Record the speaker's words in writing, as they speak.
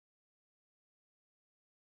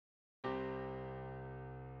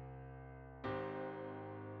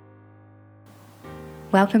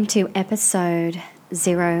Welcome to episode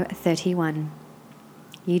 031.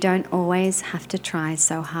 You don't always have to try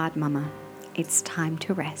so hard, Mama. It's time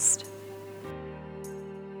to rest.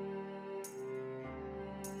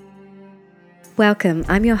 Welcome,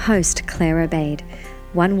 I'm your host, Claire Obaid.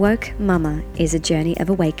 One Woke Mama is a journey of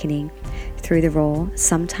awakening through the raw,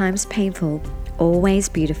 sometimes painful, always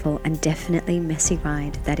beautiful, and definitely messy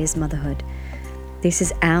ride that is motherhood. This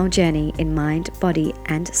is our journey in mind, body,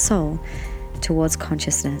 and soul towards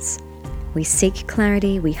consciousness. We seek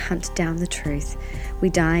clarity, we hunt down the truth,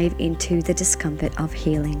 we dive into the discomfort of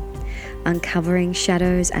healing, uncovering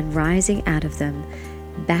shadows and rising out of them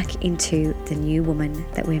back into the new woman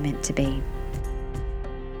that we're meant to be.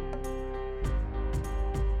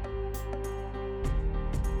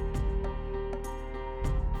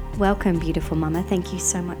 Welcome, beautiful mama. Thank you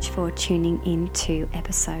so much for tuning in to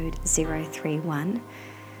episode 031.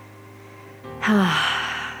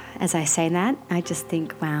 As I say that, I just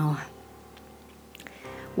think, wow,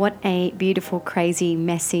 what a beautiful, crazy,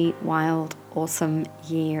 messy, wild, awesome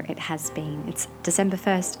year it has been. It's December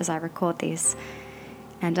 1st as I record this,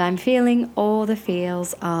 and I'm feeling all the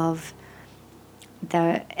feels of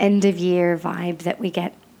the end of year vibe that we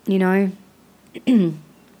get, you know.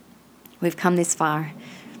 We've come this far,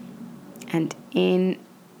 and in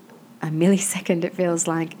a millisecond it feels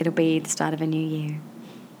like it'll be the start of a new year.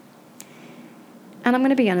 And I'm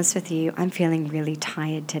going to be honest with you, I'm feeling really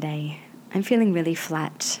tired today. I'm feeling really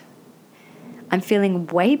flat. I'm feeling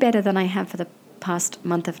way better than I have for the past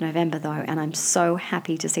month of November though, and I'm so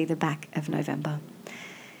happy to see the back of November.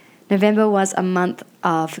 November was a month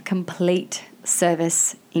of complete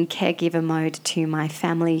service in caregiver mode to my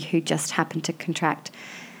family who just happened to contract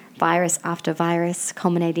virus after virus,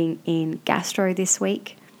 culminating in gastro this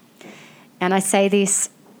week. And I say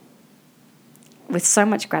this with so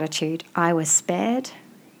much gratitude. I was spared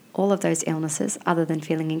all of those illnesses other than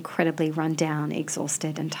feeling incredibly run down,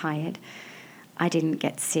 exhausted and tired. I didn't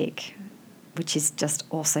get sick, which is just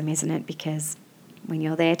awesome, isn't it? Because when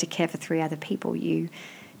you're there to care for 3 other people, you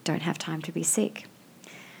don't have time to be sick.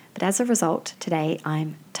 But as a result, today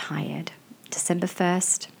I'm tired. December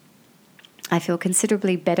 1st, I feel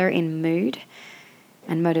considerably better in mood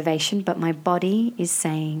and motivation, but my body is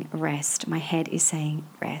saying rest. My head is saying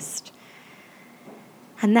rest.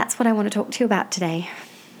 And that's what I want to talk to you about today.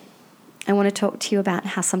 I want to talk to you about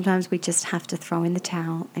how sometimes we just have to throw in the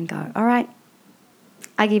towel and go, all right,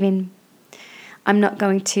 I give in. I'm not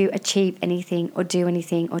going to achieve anything or do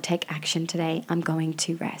anything or take action today. I'm going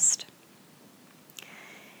to rest.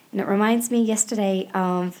 And it reminds me yesterday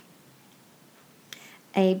of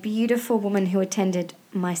a beautiful woman who attended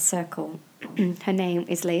my circle. Her name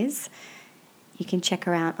is Liz. You can check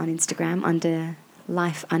her out on Instagram under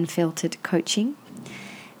Life Unfiltered Coaching.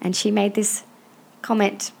 And she made this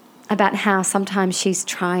comment about how sometimes she's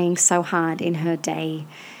trying so hard in her day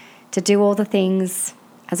to do all the things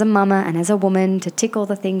as a mama and as a woman, to tick all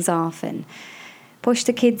the things off and push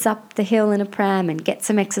the kids up the hill in a pram and get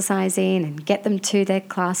some exercise in and get them to their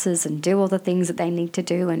classes and do all the things that they need to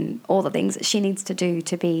do and all the things that she needs to do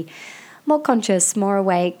to be more conscious, more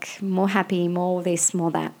awake, more happy, more this, more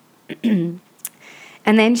that. And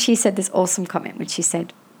then she said this awesome comment, which she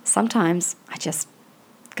said, sometimes I just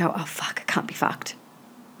go, oh, fuck, I can't be fucked.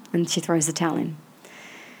 And she throws the towel in.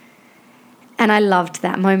 And I loved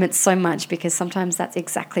that moment so much because sometimes that's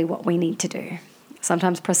exactly what we need to do.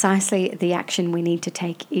 Sometimes precisely the action we need to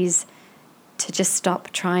take is to just stop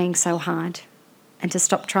trying so hard and to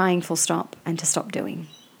stop trying full stop and to stop doing.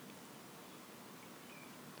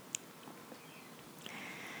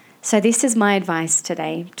 So this is my advice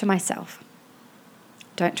today to myself.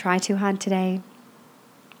 Don't try too hard today.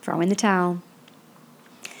 Throw in the towel.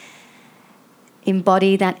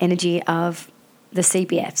 Embody that energy of the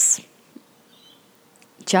CBFs.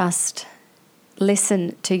 Just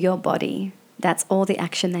listen to your body. That's all the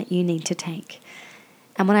action that you need to take.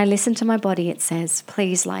 And when I listen to my body, it says,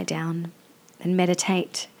 please lie down and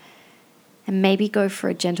meditate and maybe go for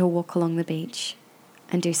a gentle walk along the beach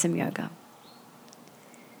and do some yoga.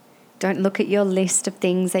 Don't look at your list of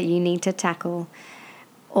things that you need to tackle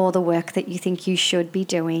or the work that you think you should be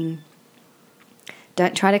doing.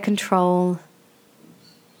 Don't try to control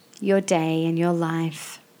your day and your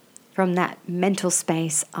life from that mental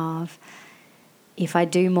space of, if I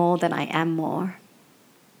do more, then I am more.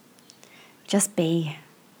 Just be.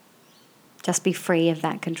 Just be free of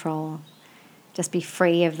that control. Just be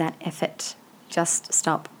free of that effort. Just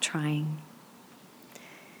stop trying.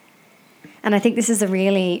 And I think this is a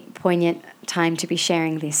really poignant time to be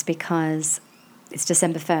sharing this because it's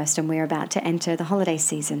December 1st and we're about to enter the holiday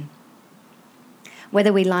season.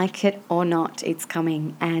 Whether we like it or not, it's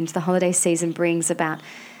coming. And the holiday season brings about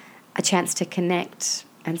a chance to connect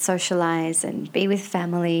and socialize and be with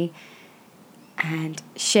family and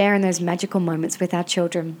share in those magical moments with our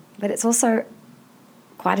children. But it's also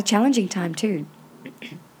quite a challenging time too,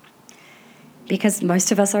 because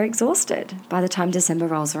most of us are exhausted by the time December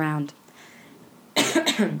rolls around.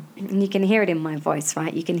 And you can hear it in my voice,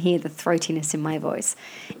 right? You can hear the throatiness in my voice.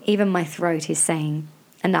 Even my throat is saying,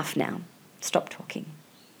 enough now, stop talking.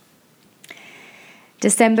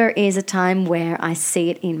 December is a time where I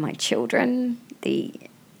see it in my children, the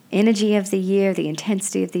energy of the year, the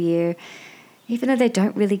intensity of the year. Even though they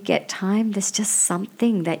don't really get time, there's just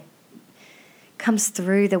something that comes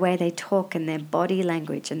through the way they talk and their body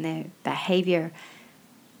language and their behavior.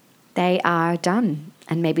 They are done.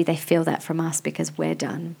 And maybe they feel that from us because we're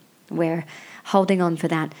done. We're holding on for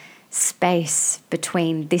that space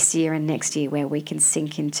between this year and next year where we can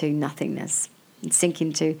sink into nothingness and sink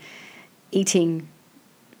into eating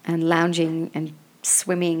and lounging and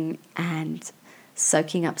swimming and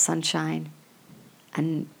soaking up sunshine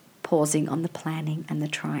and pausing on the planning and the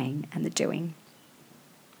trying and the doing.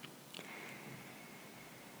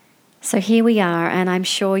 So here we are, and I'm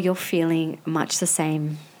sure you're feeling much the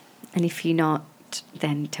same. And if you're not,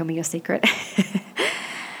 then tell me your secret.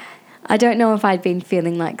 I don't know if I'd been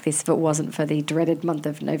feeling like this if it wasn't for the dreaded month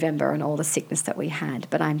of November and all the sickness that we had,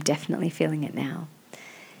 but I'm definitely feeling it now.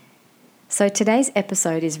 So today's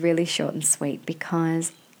episode is really short and sweet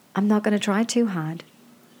because I'm not going to try too hard.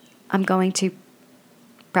 I'm going to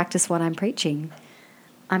practice what I'm preaching.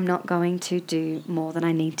 I'm not going to do more than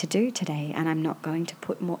I need to do today, and I'm not going to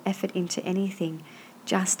put more effort into anything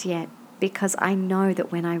just yet, because I know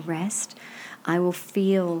that when I rest, I will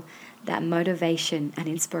feel that motivation and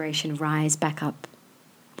inspiration rise back up,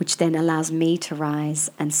 which then allows me to rise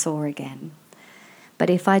and soar again. But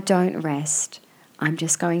if I don't rest, I'm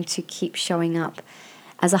just going to keep showing up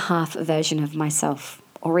as a half version of myself,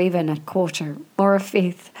 or even a quarter or a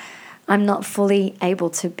fifth. I'm not fully able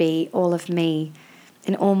to be all of me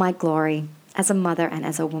in all my glory as a mother and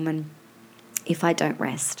as a woman if I don't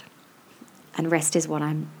rest. And rest is what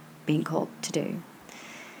I'm being called to do.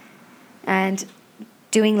 And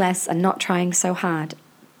doing less and not trying so hard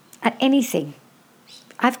at anything.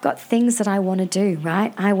 I've got things that I want to do,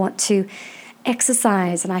 right? I want to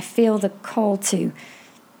exercise, and I feel the call to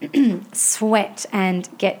sweat and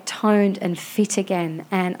get toned and fit again.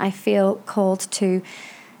 And I feel called to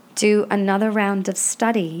do another round of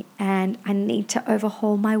study, and I need to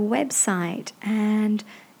overhaul my website, and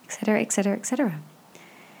et cetera, et cetera, et cetera.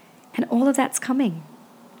 And all of that's coming.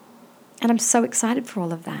 And I'm so excited for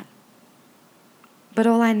all of that. But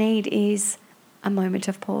all I need is a moment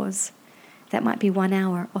of pause. That might be 1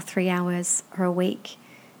 hour or 3 hours or a week.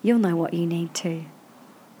 You'll know what you need to.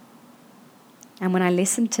 And when I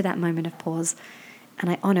listen to that moment of pause and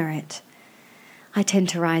I honor it, I tend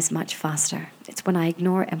to rise much faster. It's when I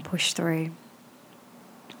ignore it and push through.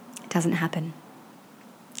 It doesn't happen.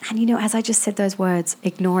 And you know, as I just said those words,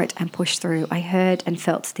 ignore it and push through, I heard and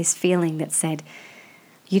felt this feeling that said,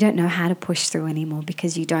 you don't know how to push through anymore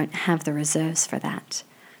because you don't have the reserves for that.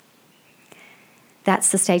 That's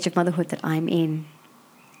the stage of motherhood that I'm in.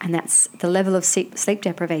 And that's the level of sleep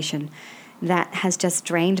deprivation that has just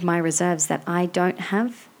drained my reserves, that I don't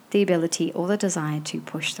have the ability or the desire to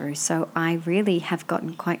push through. So I really have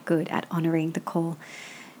gotten quite good at honoring the call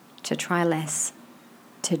to try less,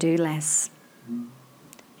 to do less,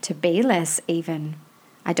 to be less even.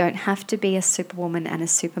 I don't have to be a superwoman and a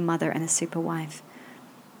super mother and a super wife.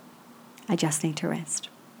 I just need to rest.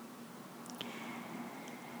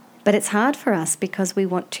 But it's hard for us because we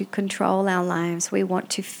want to control our lives. We want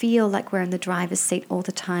to feel like we're in the driver's seat all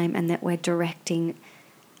the time and that we're directing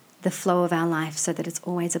the flow of our life so that it's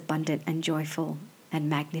always abundant and joyful and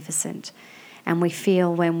magnificent. And we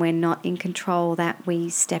feel when we're not in control that we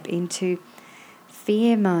step into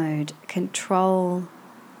fear mode. Control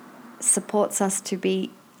supports us to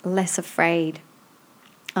be less afraid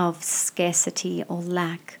of scarcity or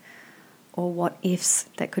lack or what ifs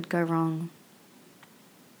that could go wrong.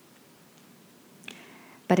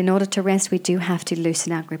 But in order to rest, we do have to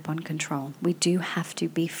loosen our grip on control. We do have to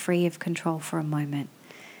be free of control for a moment.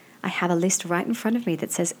 I have a list right in front of me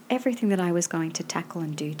that says everything that I was going to tackle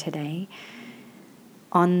and do today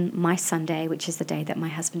on my Sunday, which is the day that my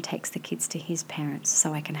husband takes the kids to his parents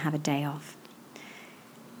so I can have a day off.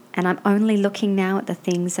 And I'm only looking now at the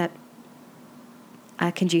things that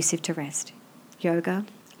are conducive to rest. Yoga,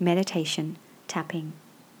 meditation, tapping.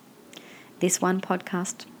 This one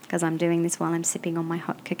podcast, because I'm doing this while I'm sipping on my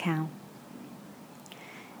hot cacao.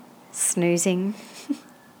 Snoozing,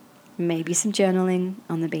 maybe some journaling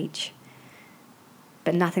on the beach.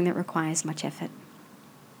 but nothing that requires much effort.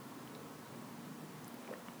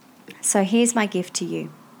 So here's my gift to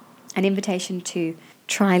you, an invitation to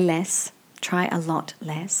try less, try a lot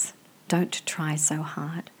less. Don't try so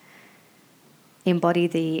hard. Embody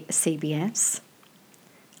the CBS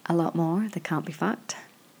a lot more, the can't be fucked,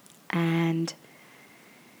 and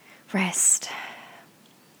rest.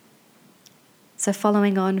 So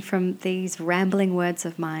following on from these rambling words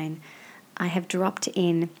of mine, I have dropped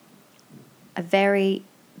in a very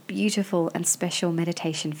beautiful and special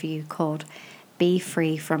meditation for you called Be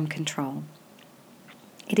Free from Control.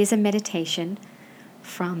 It is a meditation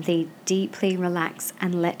from the Deeply Relax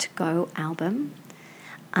and Let Go album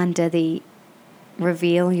under the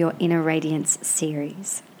Reveal Your Inner Radiance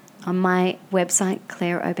series. On my website,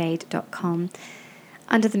 claireobaid.com,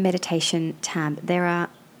 under the meditation tab,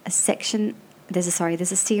 there's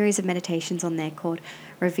a series of meditations on there called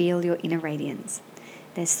Reveal Your Inner Radiance.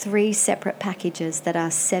 There's 3 separate packages that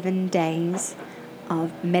are 7 days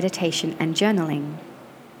of meditation and journaling.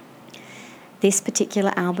 This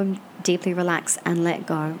particular album, Deeply Relax and Let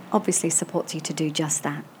Go, obviously supports you to do just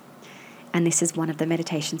that. And this is one of the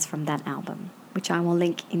meditations from that album, which I will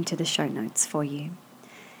link into the show notes for you.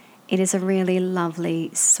 It is a really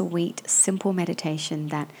lovely, sweet, simple meditation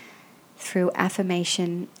that through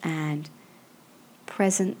affirmation and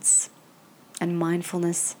presence and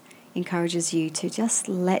mindfulness encourages you to just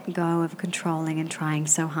let go of controlling and trying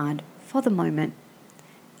so hard for the moment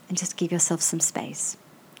and just give yourself some space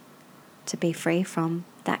to be free from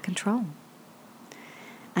that control.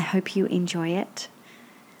 I hope you enjoy it.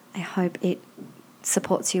 I hope it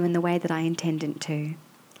supports you in the way that I intend it to.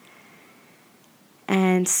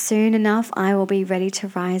 And soon enough, I will be ready to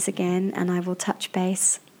rise again, and I will touch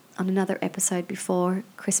base on another episode before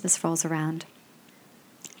Christmas rolls around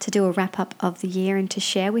to do a wrap-up of the year and to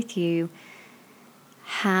share with you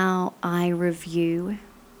how I review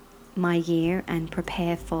my year and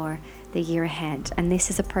prepare for the year ahead. And this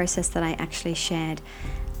is a process that I actually shared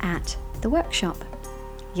at the workshop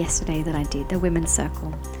yesterday that I did, the Women's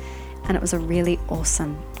Circle. And it was a really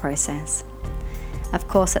awesome process. Of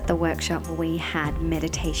course, at the workshop, we had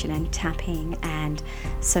meditation and tapping and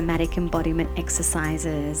somatic embodiment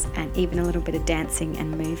exercises and even a little bit of dancing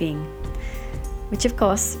and moving, which of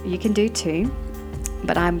course you can do too.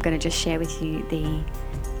 But I'm going to just share with you the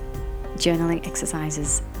journaling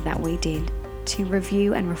exercises that we did to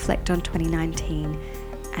review and reflect on 2019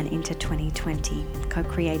 and into 2020,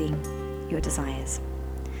 co-creating your desires.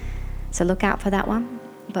 So look out for that one.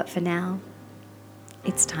 But for now,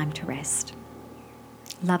 it's time to rest.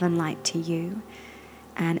 Love and light to you.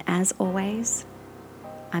 And as always,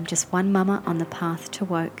 I'm just one mama on the path to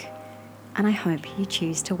woke, and I hope you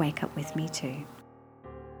choose to wake up with me too.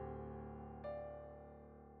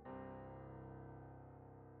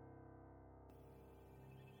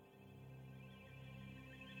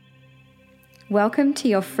 Welcome to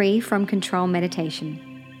your Free from Control meditation.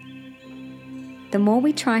 The more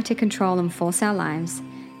we try to control and force our lives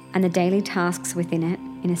and the daily tasks within it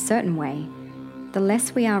in a certain way, the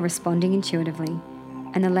less we are responding intuitively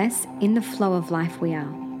and the less in the flow of life we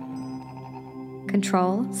are.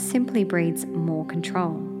 Control simply breeds more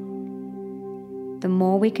control. The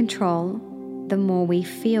more we control, the more we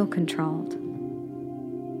feel controlled.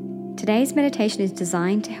 Today's meditation is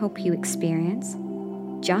designed to help you experience,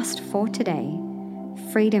 just for today,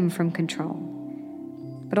 freedom from control,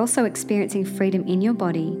 but also experiencing freedom in your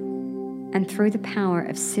body and through the power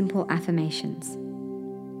of simple affirmations.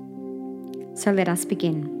 So let us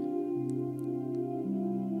begin.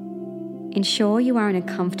 Ensure you are in a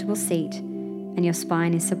comfortable seat and your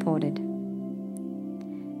spine is supported.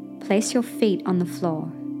 Place your feet on the floor.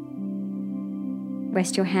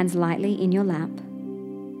 Rest your hands lightly in your lap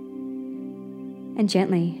and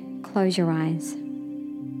gently close your eyes.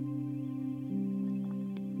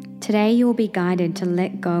 Today you will be guided to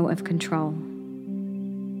let go of control.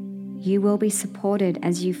 You will be supported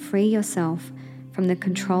as you free yourself from the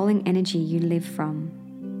controlling energy you live from.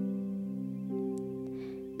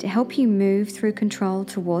 To help you move through control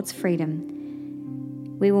towards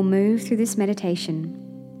freedom, we will move through this meditation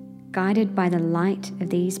guided by the light of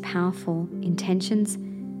these powerful intentions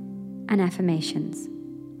and affirmations.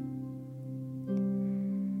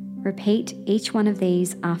 Repeat each one of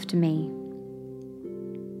these after me.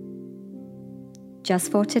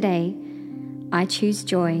 Just for today, I choose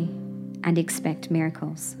joy and expect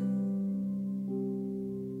miracles.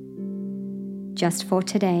 Just for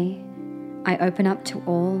today, I open up to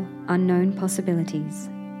all unknown possibilities.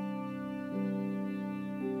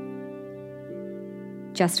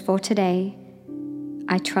 Just for today,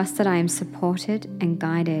 I trust that I am supported and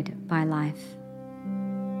guided by life.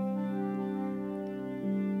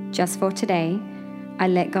 Just for today, I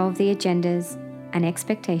let go of the agendas and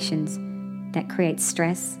expectations that create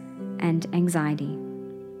stress and anxiety.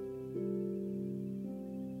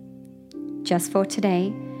 Just for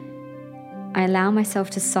today, I allow myself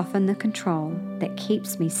to soften the control that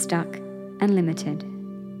keeps me stuck and limited.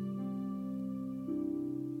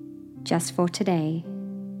 Just for today,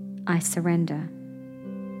 I surrender.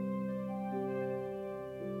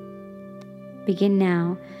 Begin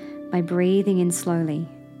now by breathing in slowly,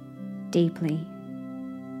 deeply.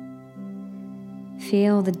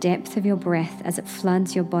 Feel the depth of your breath as it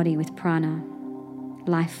floods your body with prana,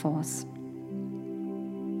 life force.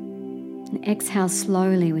 And exhale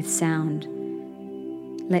slowly with sound.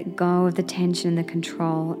 Let go of the tension and the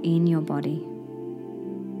control in your body.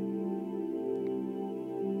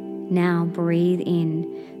 Now breathe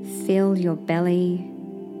in, fill your belly,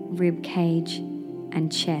 rib cage, and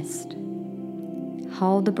chest.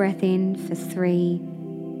 Hold the breath in for 3,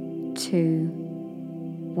 2,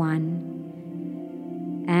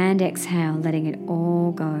 1. And exhale, letting it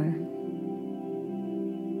all go.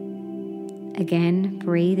 Again,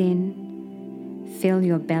 breathe in, fill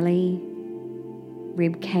your belly,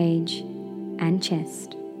 rib cage, and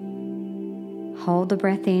chest. Hold the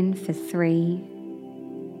breath in for 3,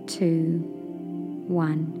 2,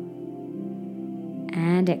 1.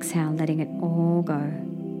 And exhale, letting it all go.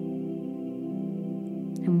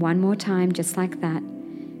 And one more time, just like that.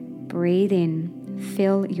 Breathe in,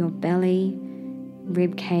 fill your belly,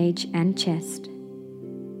 rib cage, and chest.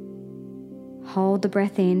 Hold the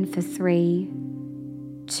breath in for 3,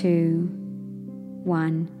 2,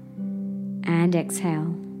 1. And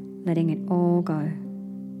exhale, letting it all go.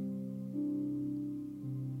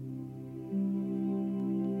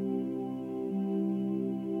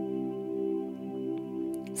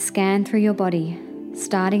 Scan through your body,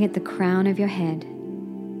 starting at the crown of your head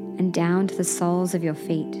and down to the soles of your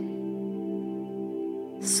feet.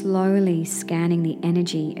 Slowly scanning the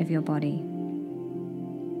energy of your body.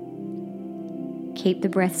 Keep the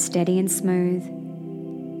breath steady and smooth.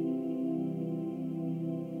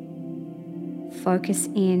 Focus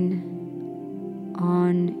in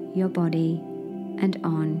on your body and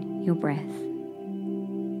on your breath.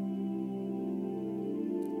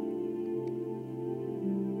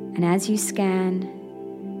 And as you scan,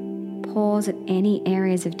 pause at any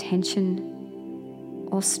areas of tension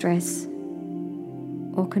or stress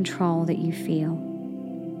or control that you feel.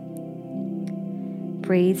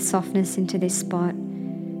 Breathe softness into this spot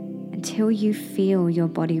until you feel your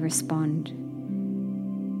body respond,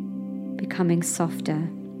 becoming softer,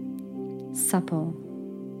 supple,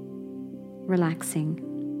 relaxing.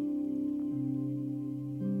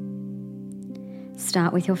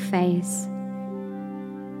 Start with your face.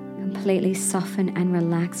 Completely soften and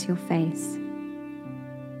relax your face.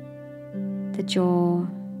 The jaw,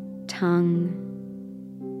 tongue,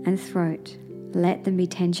 and throat, let them be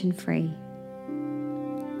tension-free.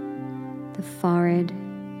 The forehead,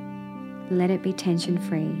 let it be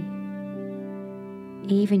tension-free.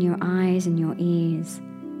 Even your eyes and your ears,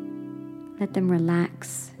 let them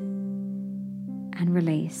relax and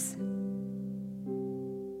release.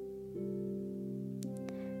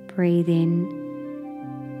 Breathe in.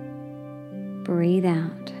 Breathe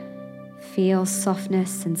out. Feel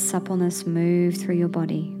softness and suppleness move through your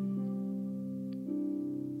body.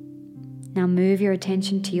 Now move your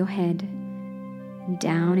attention to your head and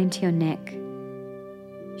down into your neck,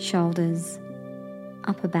 shoulders,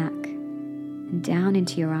 upper back, and down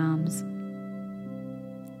into your arms.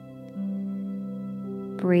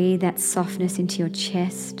 Breathe that softness into your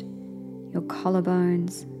chest, your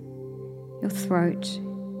collarbones, your throat,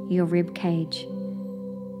 your rib cage,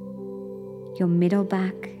 your middle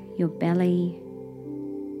back, your belly,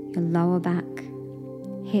 your lower back,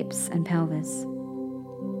 hips and pelvis.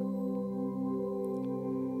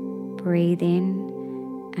 Breathe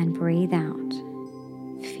in and breathe out.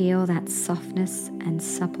 Feel that softness and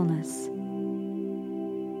suppleness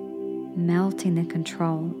melting the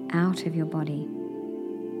control out of your body.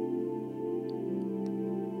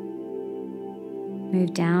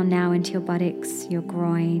 Move down now into your buttocks, your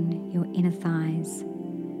groin, your inner thighs,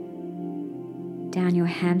 down your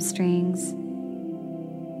hamstrings,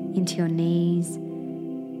 into your knees,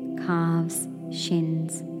 calves,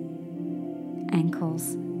 shins,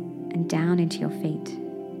 ankles, and down into your feet.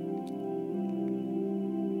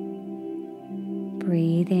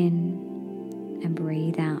 Breathe in and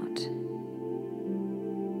breathe out.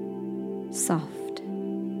 Soft,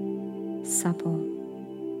 supple.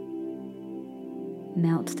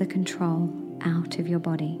 Melt the control out of your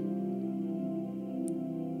body.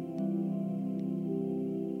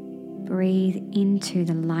 Breathe into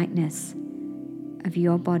the lightness of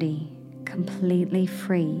your body completely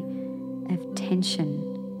free of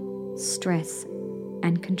tension, stress,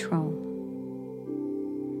 and control.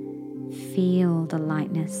 Feel the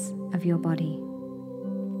lightness of your body.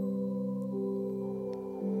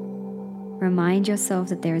 Remind yourself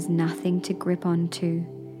that there is nothing to grip onto.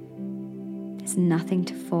 There's nothing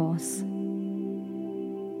to force.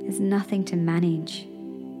 There's nothing to manage.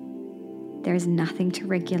 There is nothing to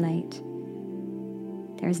regulate.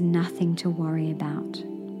 There is nothing to worry about.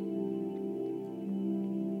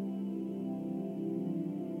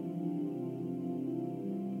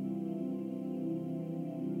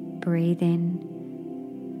 Breathe in.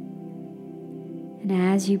 And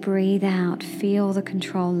as you breathe out, feel the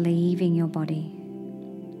control leaving your body.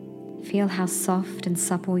 Feel how soft and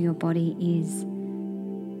supple your body is.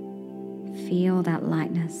 Feel that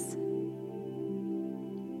lightness.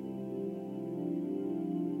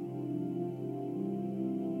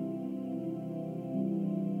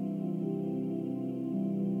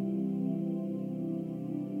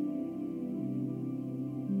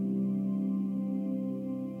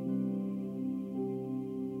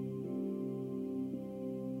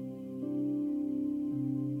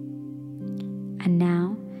 And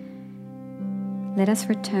now, let us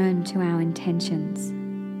return to our intentions.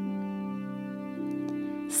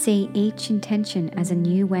 See each intention as a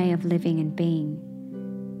new way of living and being,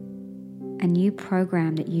 a new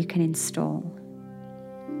program that you can install.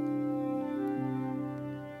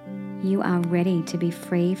 You are ready to be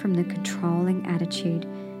free from the controlling attitude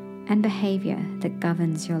and behavior that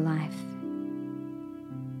governs your life.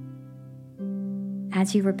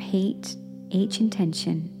 As you repeat each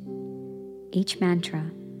intention, each mantra,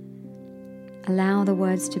 allow the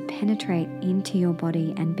words to penetrate into your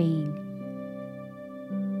body and being.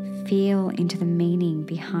 Feel into the meaning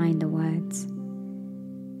behind the words.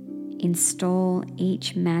 Install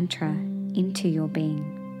each mantra into your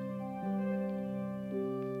being.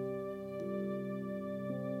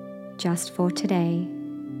 Just for today,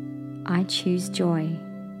 I choose joy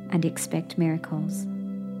and expect miracles.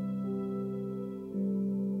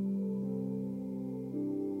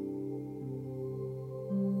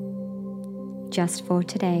 Just for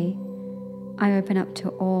today, I open up to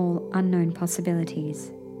all unknown possibilities.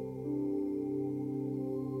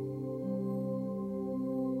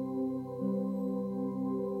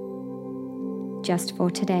 Just for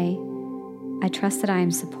today, I trust that I am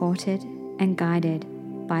supported and guided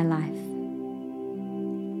by life.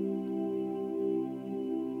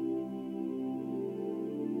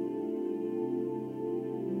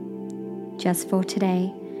 Just for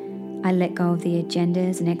today, I let go of the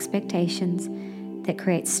agendas and expectations that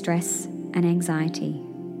create stress and anxiety.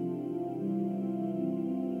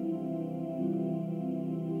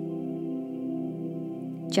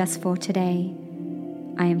 Just for today,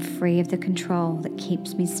 I am free of the control that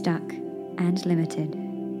keeps me stuck and limited.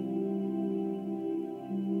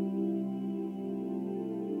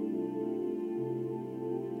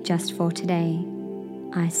 Just for today,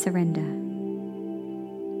 I surrender.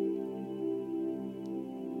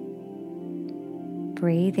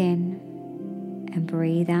 Breathe in and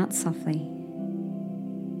breathe out softly.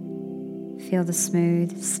 Feel the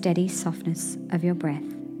smooth, steady softness of your breath.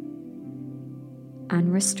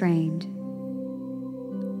 Unrestrained,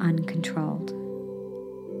 uncontrolled.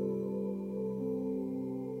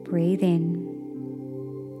 Breathe in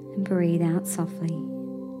and breathe out softly.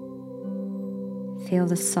 Feel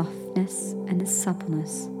the softness and the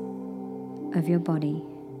suppleness of your body.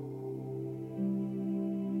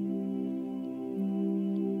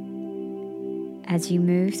 As you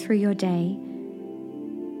move through your day,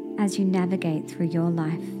 as you navigate through your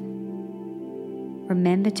life,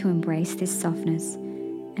 remember to embrace this softness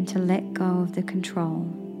and to let go of the control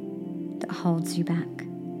that holds you back,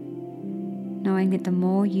 knowing that the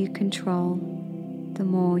more you control, the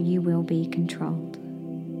more you will be controlled.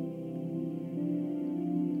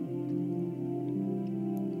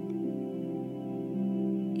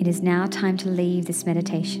 It is now time to leave this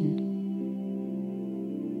meditation.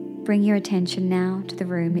 Bring your attention now to the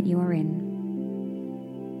room that you are in.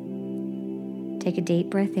 Take a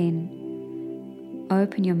deep breath in,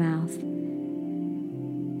 open your mouth,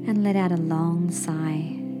 and let out a long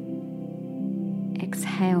sigh.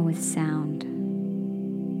 Exhale with sound.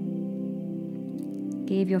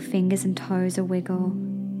 Give your fingers and toes a wiggle.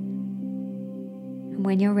 And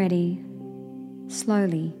when you're ready,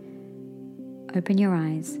 slowly open your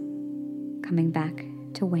eyes, coming back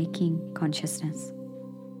to waking consciousness.